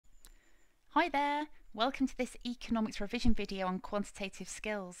Hi there, welcome to this economics revision video on quantitative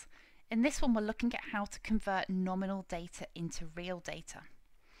skills. In this one we're looking at how to convert nominal data into real data.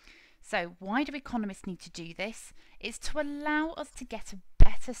 So why do economists need to do this? It's to allow us to get a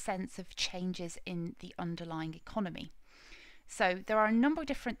better sense of changes in the underlying economy. So there are a number of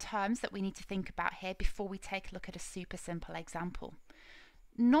different terms that we need to think about here before we take a look at a super simple example.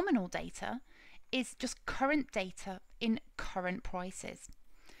 Nominal data is just current data in current prices,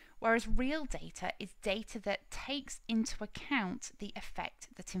 whereas real data is data that takes into account the effect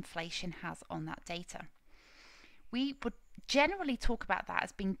that inflation has on that data. We would generally talk about that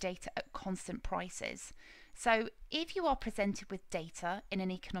as being data at constant prices. So if you are presented with data in an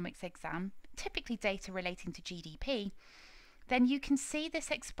economics exam, typically data relating to GDP, then you can see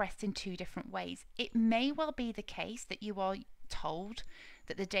this expressed in two different ways. It may well be the case that you are told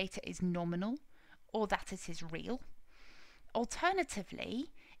that the data is nominal or that it is real.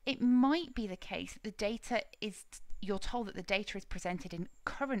 Alternatively, it might be the case that you're told that the data is presented in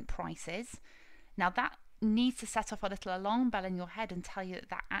current prices. Now that needs to set off a little alarm bell in your head and tell you that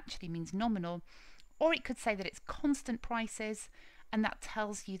that actually means nominal, or it could say that it's constant prices, and that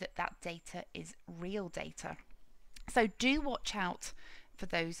tells you that that data is real data. So do watch out for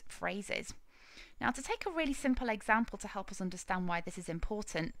those phrases. Now, to take a really simple example to help us understand why this is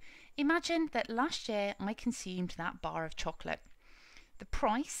important, imagine that last year I consumed that bar of chocolate. The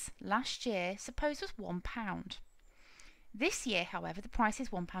price last year, suppose, was £1. This year, however, the price is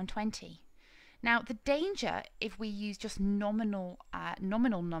 £1.20. Now, the danger, if we use just nominal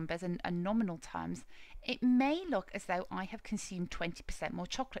numbers and nominal terms, it may look as though I have consumed 20% more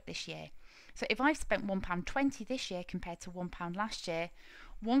chocolate this year. So if I've spent £1.20 this year compared to £1 last year,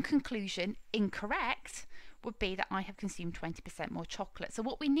 one conclusion, incorrect, would be that I have consumed 20% more chocolate. So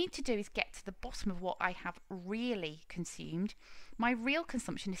what we need to do is get to the bottom of what I have really consumed. My real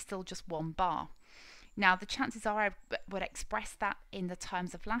consumption is still just one bar. Now, the chances are I would express that in the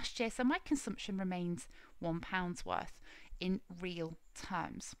terms of last year, so my consumption remains £1 worth in real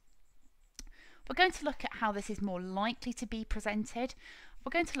terms. We're going to look at how this is more likely to be presented. We're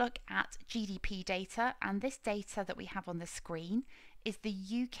going to look at GDP data, and this data that we have on the screen is the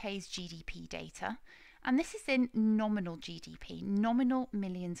UK's GDP data, and this is in nominal GDP, nominal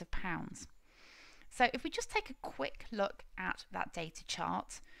millions of pounds. So if we just take a quick look at that data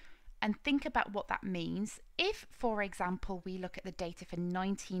chart and think about what that means, if, for example, we look at the data for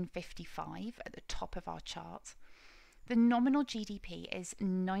 1955 at the top of our chart, the nominal GDP is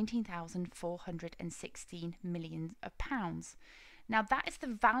 19,416 million of pounds. Now that is the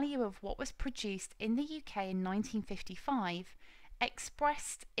value of what was produced in the UK in 1955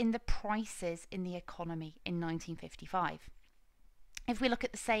 expressed in the prices in the economy in 1955. If we look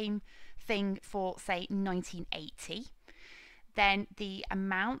at the same thing for, say, 1980, then the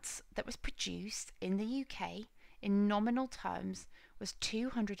amount that was produced in the UK in nominal terms was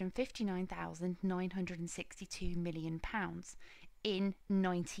 £259,962 million in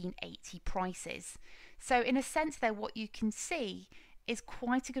 1980 prices. So in a sense there, what you can see is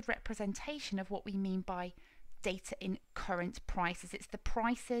quite a good representation of what we mean by data in current prices. It's the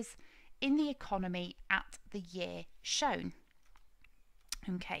prices in the economy at the year shown.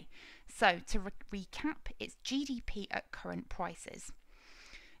 Okay, so to recap, it's GDP at current prices.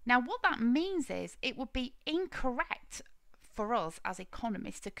 Now what that means is it would be incorrect for us as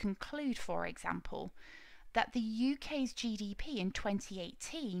economists to conclude, for example, that the UK's GDP in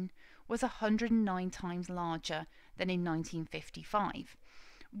 2018 was 109 times larger than in 1955.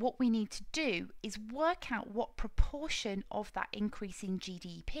 What we need to do is work out what proportion of that increase in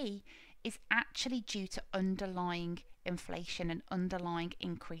GDP is actually due to underlying inflation and underlying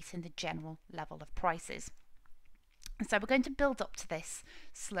increase in the general level of prices. And so we're going to build up to this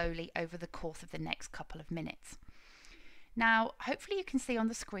slowly over the course of the next couple of minutes. Now, hopefully you can see on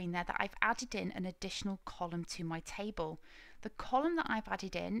the screen there that I've added in an additional column to my table. The column that I've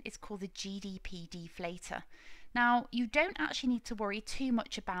added in is called the Gdp Deflator. Now, you don't actually need to worry too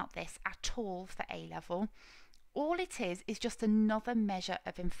much about this at all for A-level. All it is just another measure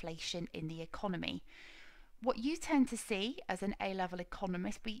of inflation in the economy. What you tend to see as an A-level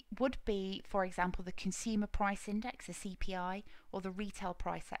economist would be, for example, the Consumer Price Index, the CPI, or the Retail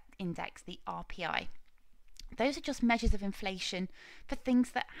Price Index, the RPI. Those are just measures of inflation for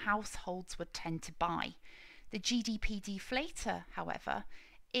things that households would tend to buy. The GDP deflator, however,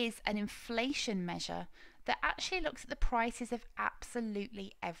 is an inflation measure that actually looks at the prices of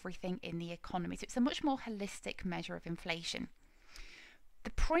absolutely everything in the economy. So it's a much more holistic measure of inflation.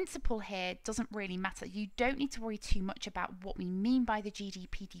 The principle here doesn't really matter. You don't need to worry too much about what we mean by the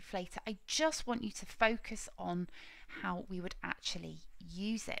GDP deflator. I just want you to focus on how we would actually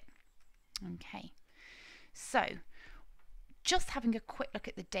use it. Okay, so just having a quick look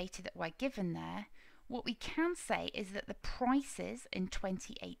at the data that we're given there, what we can say is that the prices in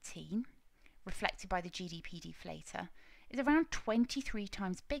 2018, reflected by the GDP deflator, is around 23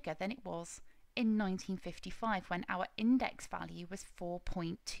 times bigger than it was in 1955 when our index value was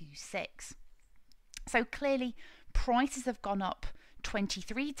 4.26. So clearly prices have gone up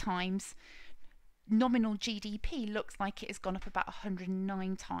 23 times. Nominal GDP looks like it has gone up about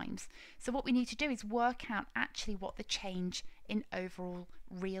 109 times. So what we need to do is work out actually what the change in overall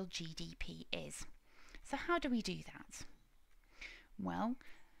real GDP is. So how do we do that? Well,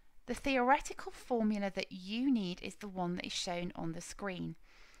 the theoretical formula that you need is the one that is shown on the screen.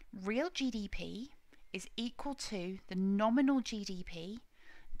 Real GDP is equal to the nominal GDP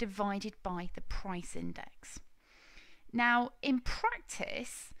divided by the price index. Now, in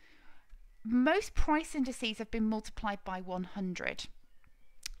practice, most price indices have been multiplied by 100,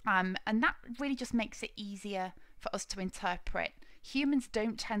 and that really just makes it easier for us to interpret. Humans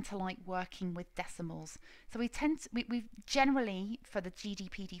don't tend to like working with decimals, so we generally, for the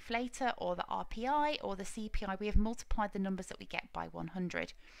GDP deflator or the RPI or the CPI, we have multiplied the numbers that we get by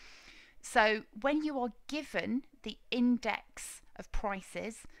 100. So when you are given the index of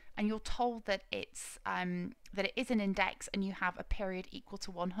prices and you're told that it's that it is an index and you have a period equal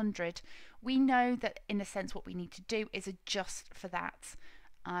to 100, we know that in a sense what we need to do is adjust for that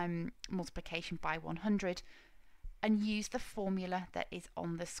multiplication by 100 and use the formula that is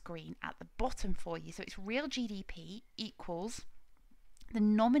on the screen at the bottom for you. So it's real GDP equals the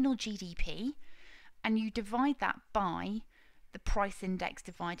nominal GDP, and you divide that by the price index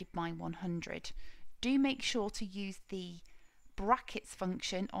divided by 100. Do make sure to use the brackets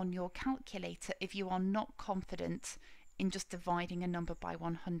function on your calculator if you are not confident in just dividing a number by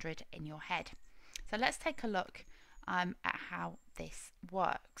 100 in your head. So let's take a look at how this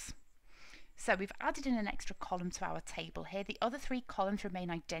works. So we've added in an extra column to our table here. The other three columns remain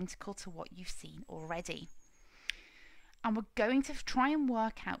identical to what you've seen already. And we're going to try and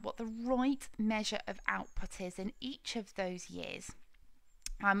work out what the right measure of output is in each of those years.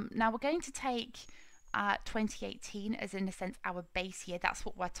 Now we're going to take 2018 as, in a sense, our base year. That's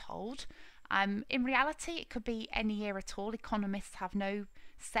what we're told. In reality, it could be any year at all. Economists have no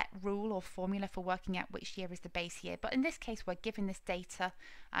set rule or formula for working out which year is the base year, but in this case we're given this data.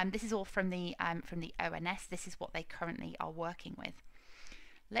 This is all from the ONS. This is what they currently are working with.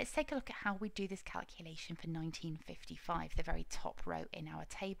 Let's take a look at how we do this calculation for 1955, the very top row in our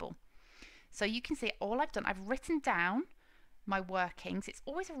table. So you can see all I've done, I've written down my workings. It's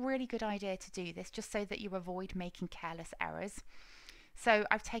always a really good idea to do this just so that you avoid making careless errors. So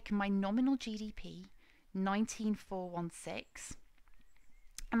I've taken my nominal GDP, 19416,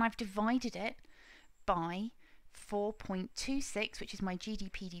 and I've divided it by 4.26, which is my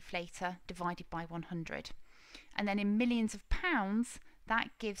GDP deflator, divided by 100. And then in millions of pounds,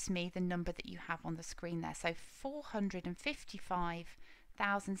 that gives me the number that you have on the screen there. So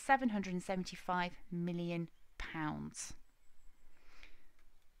 455,775 million pounds.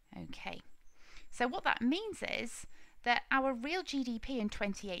 Okay, so what that means is that our real GDP in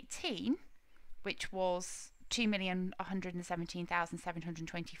 2018, which was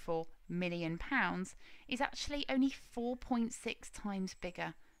 £2,117,724 million, is actually only 4.6 times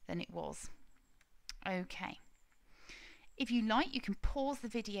bigger than it was. Okay. If you like, you can pause the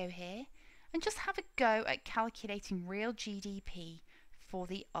video here and just have a go at calculating real GDP for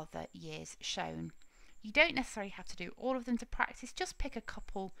the other years shown. You don't necessarily have to do all of them to practice, just pick a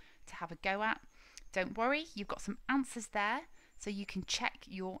couple to have a go at. Don't worry, you've got some answers there, so you can check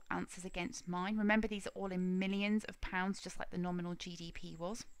your answers against mine. Remember, these are all in millions of pounds, just like the nominal GDP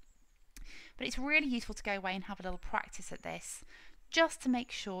was. But it's really useful to go away and have a little practice at this, just to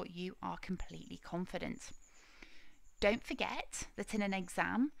make sure you are completely confident. Don't forget that in an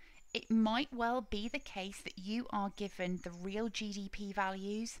exam, it might well be the case that you are given the real GDP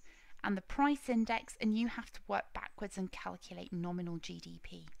values and the price index, and you have to work backwards and calculate nominal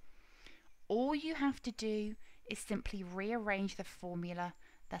GDP. All you have to do is simply rearrange the formula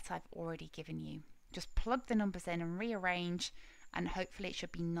that I've already given you. Just plug the numbers in and rearrange, and hopefully it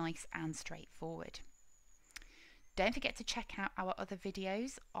should be nice and straightforward. Don't forget to check out our other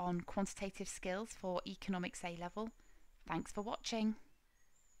videos on quantitative skills for Economics A-Level. Thanks for watching.